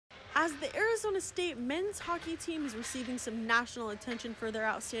As the Arizona State men's hockey team is receiving some national attention for their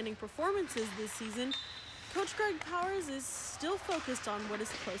outstanding performances this season, Coach Greg Powers is still focused on what is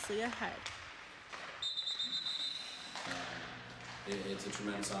closely ahead. It's a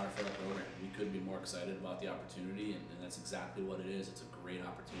tremendous honor for our program. We couldn't be more excited about the opportunity, and that's exactly what it is. It's a great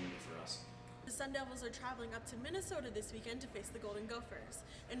opportunity for us. The Sun Devils are traveling up to Minnesota this weekend to face the Golden Gophers,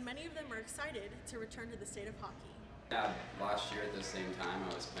 and many of them are excited to return to the state of hockey. Yeah, last year at the same time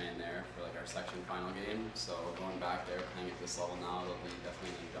I was playing there for our section final game, so going back there playing at this level now, it'll be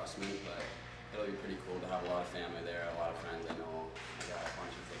definitely an adjustment, but it'll be pretty cool to have a lot of family there, a lot of friends I know. I got a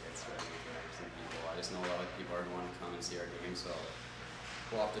bunch of tickets ready for some people. I just know a lot of people are going to come and see our game, so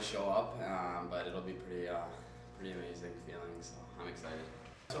we'll have to show up, but it'll be pretty amazing feeling, so I'm excited.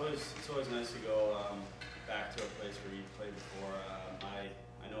 It's always nice to go back to a place where you played before.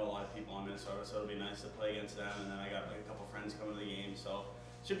 I know a lot of people in Minnesota, so it'll be nice to play against them. And then I got a couple friends coming to the game, so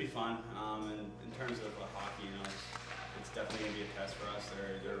it should be fun. And in terms of hockey, it's definitely going to be a test for us.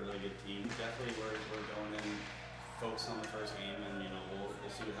 They're a really good team. Definitely, we're going in focused on the first game, and we'll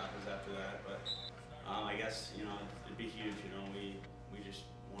see what happens after that. But I guess it'd be huge. We just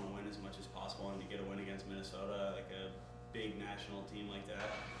want to win as much as possible, and to get a win against Minnesota, like a big national team like that,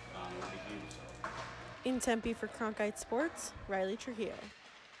 would be huge. So. In Tempe for Cronkite Sports, Riley Trujillo.